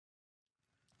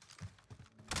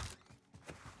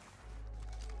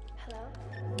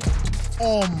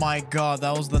Oh my god,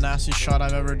 that was the nastiest shot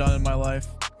I've ever done in my life.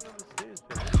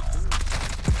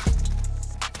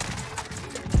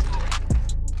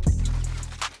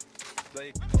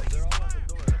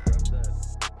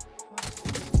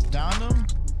 Downed him?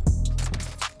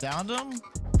 Downed him?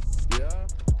 Yeah.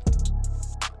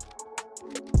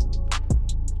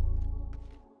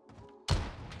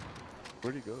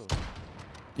 Where'd he go?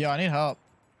 Yo, I need help.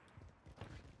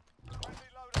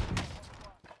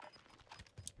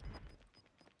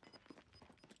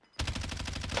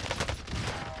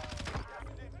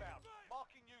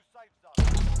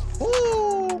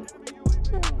 Ooh.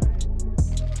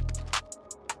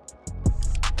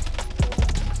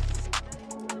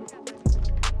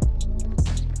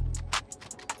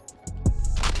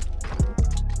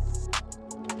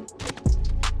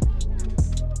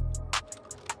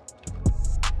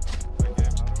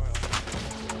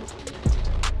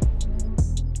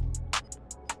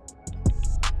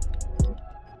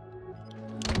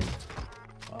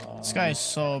 This guy is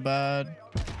so bad.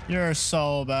 You're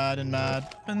so bad and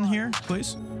mad. In here,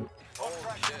 please.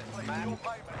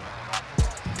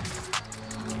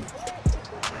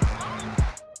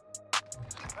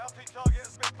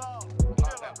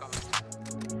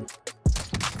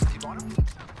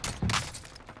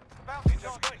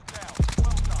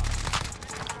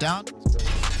 Down.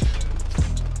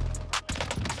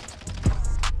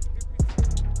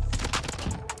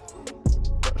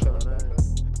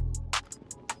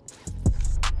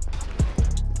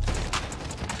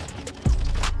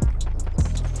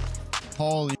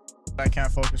 Holy, I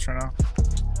can't focus right now.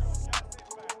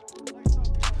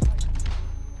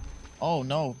 Oh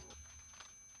no.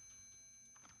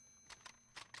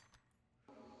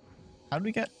 How did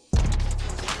we get?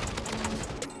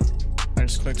 I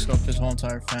just quick scoped his whole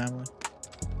entire family.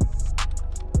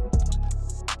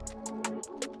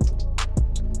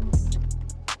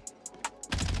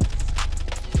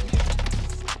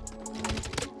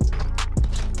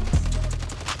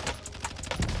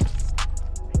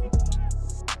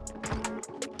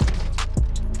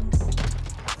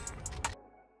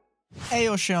 Hey,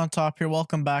 SheyOnTop here.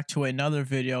 Welcome back to another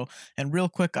video. And real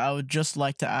quick, I would just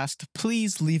like to ask to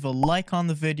please leave a like on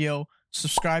the video,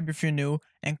 subscribe if you're new,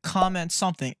 and comment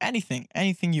something, anything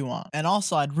you want. And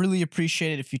also, I'd really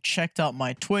appreciate it if you checked out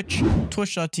my Twitch,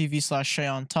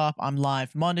 twitch.tv/SheyOnTop. I'm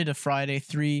live Monday to Friday,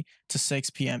 3 to 6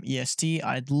 p.m. EST.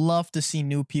 I'd love to see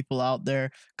new people out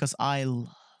there because I love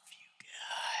you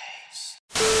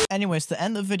guys. Anyways, to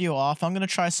end the video off, I'm going to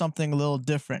try something a little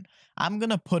different. I'm going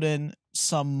to put in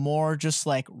some more just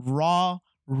like raw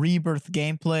Rebirth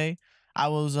gameplay. I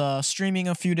was streaming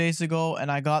a few days ago and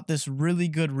I got this really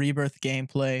good Rebirth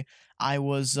gameplay. I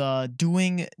was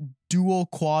doing dual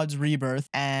quads Rebirth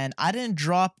and I didn't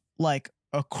drop like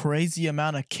a crazy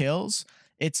amount of kills.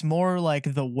 It's more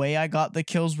like the way I got the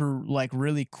kills were like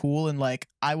really cool, and like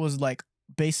I was like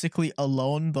basically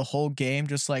alone the whole game,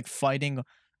 just like fighting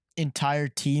entire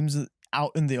teams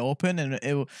out in the open, and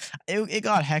it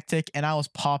got hectic and I was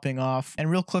popping off. And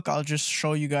real quick, I'll just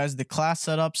show you guys the class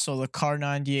setup. So the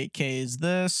Kar98k is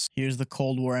this, here's the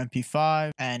Cold War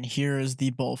MP5, and here is the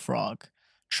Bullfrog.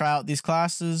 Try out these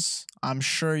classes. I'm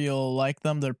sure you'll like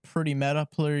them. They're pretty meta,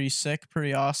 pretty sick,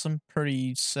 pretty awesome,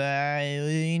 pretty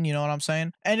sane, you know what I'm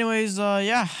saying? Anyways,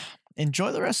 yeah,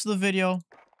 enjoy the rest of the video.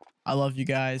 I love you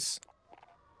guys.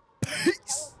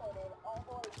 Peace.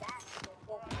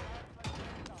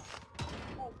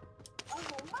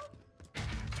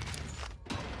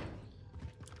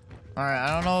 Alright,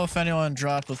 I don't know if anyone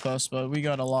dropped with us, but we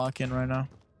gotta lock in right now.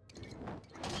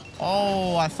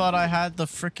 Oh, I thought I had the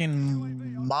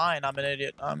freaking mine. I'm an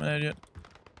idiot. I'm an idiot.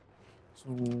 It's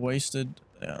wasted.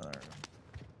 Yeah, there.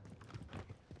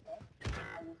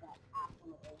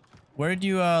 Where did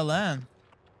you land?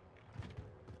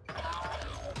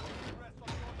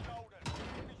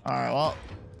 Alright, well.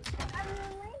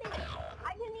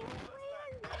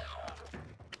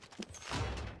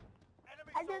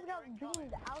 I just got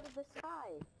beamed out of the sky.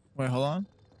 Wait, hold on.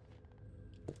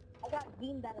 I got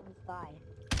beamed out of the sky.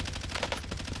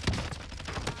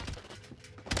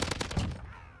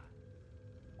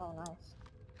 Oh, nice.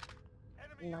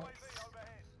 Nice.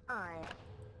 Alright.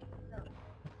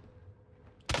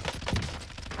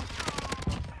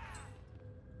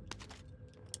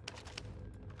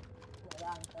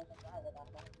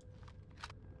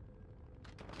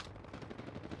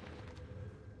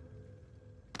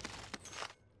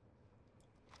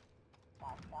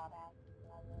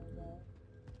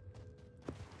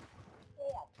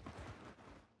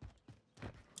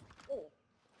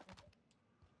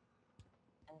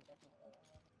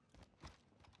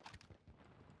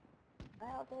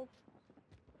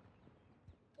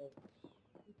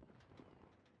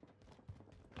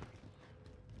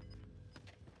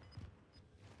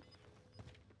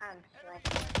 I'm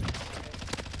sniping.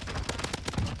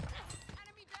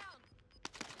 Enemy down.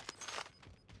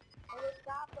 Oh,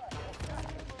 stop it.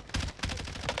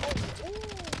 Oh,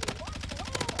 ooh, what?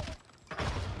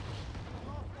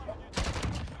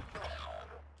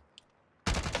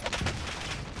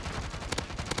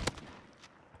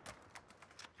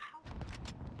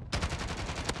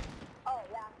 Oh,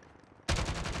 yeah.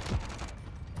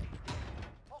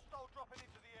 Hostile dropping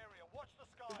into the area. Watch the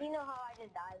sky. Do you know how I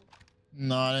just died?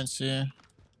 No, I didn't see it.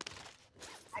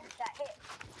 I just got hit.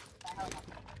 By a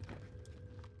helicopter.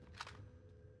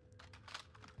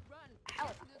 Run. Ow.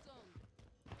 Get to the zone.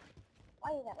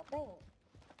 Why is that a thing?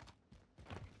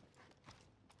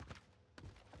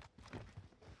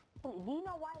 Do you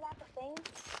know why that's a thing?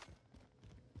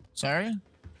 Sorry?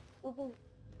 Do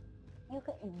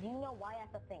you know why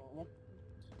that's a thing?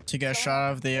 To get shot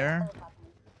out of the air?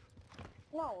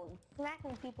 No,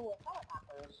 smacking people with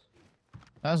helicopters.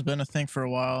 That's been a thing for a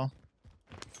while.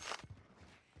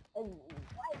 Why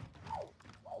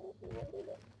would you do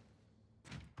this?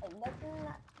 Like, that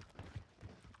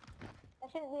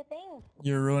shouldn't be a thing.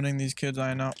 You're ruining these kids,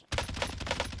 I know.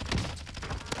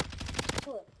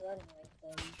 Who is running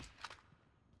like them?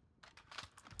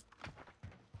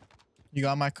 You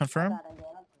got my confirm? I gotta get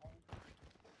up there.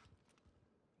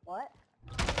 What?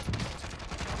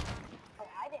 Oh,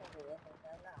 I didn't do this,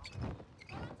 no.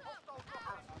 Hostile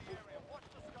dropping into the area. Watch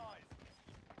the skies.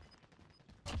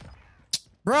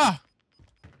 Bruh!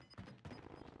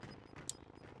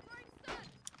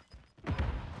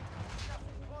 Gas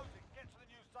is closing. Get to the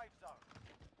new safe zone.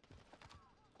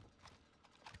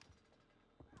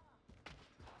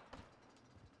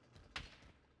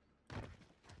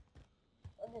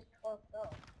 We're just close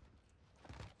up.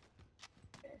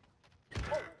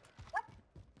 Oh, what?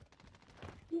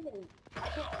 Even, I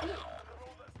can't see it. That's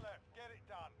all that's left. Get it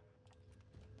done.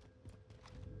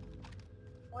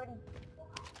 Or it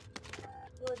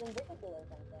was invisible or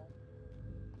something.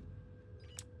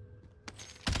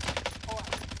 Oh,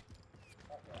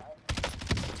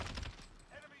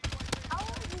 Enemy UAV. how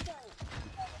have you done?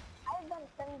 I've done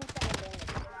 77 damage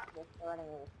without just running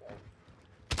in straight.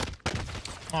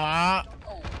 Ah!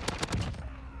 Oh.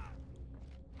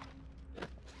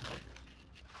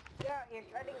 You're out here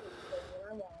shredding me, so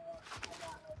I'm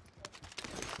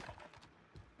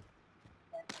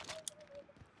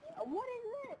what is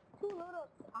this? Two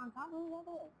loadouts on top of each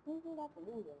other? Who's that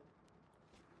losing?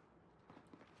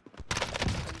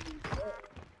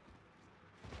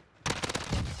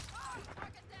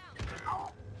 Target down. Oh!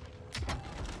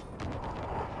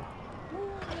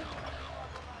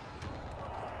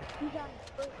 You got it.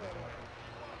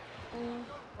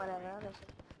 Whatever, let's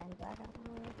just end that up.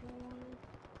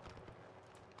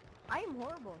 I am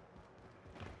horrible.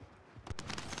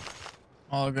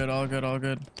 All good, all good, all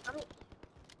good. I mean,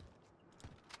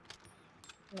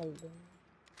 no, you didn't.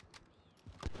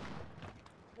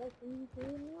 Yes, you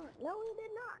did not. No, he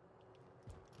did not.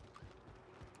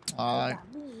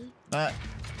 Got me.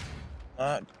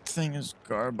 That thing is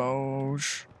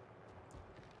garbage.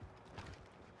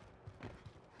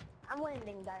 I'm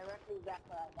landing directly back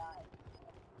where I died.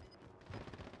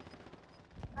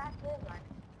 That's it, man.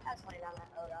 That's fine on that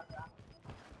loadout rock.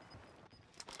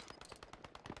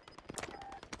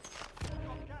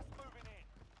 Got gas moving in.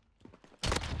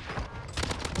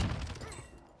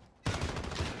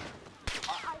 I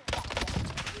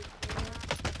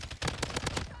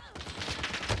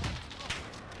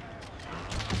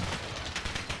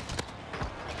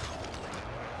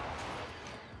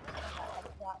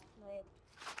got sniped.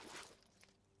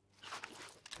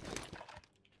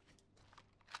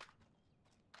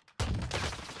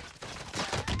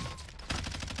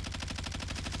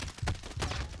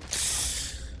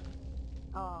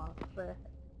 Oh, perfect.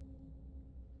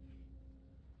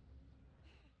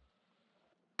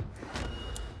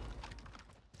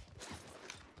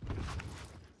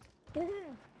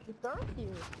 It's thirsty.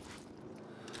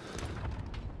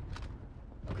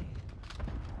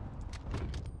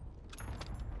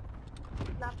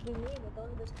 Not to be mean, but those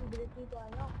are the stupidest people I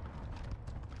know.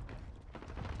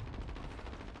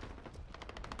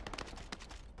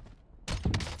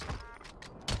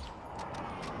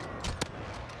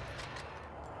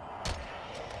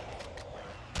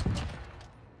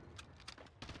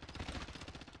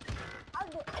 I'll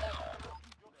get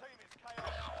Your team is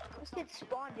KO. This kid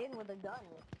spawned in with a gun.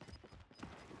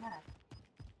 Yeah.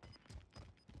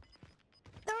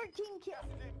 13 kills.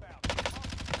 Inbound.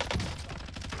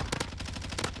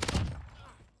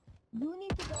 You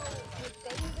need to go with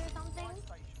phase or something.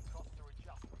 Station costs are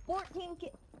adjusted. 14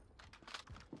 kills.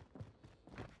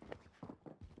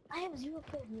 I have 0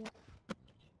 kills. Man.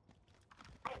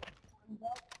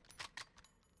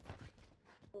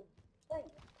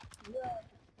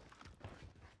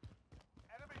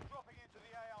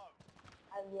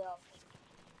 Yeah.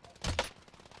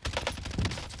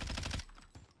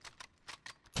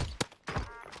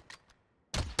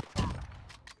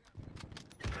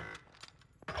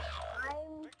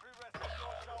 I'm Victory rests on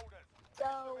your shoulders.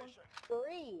 so Finish the mission.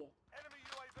 free. Enemy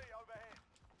UAV overhead.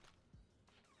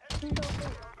 I'm Enemy so UAV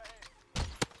free. overhead.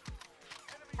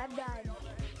 Enemy I've UAV died overhead.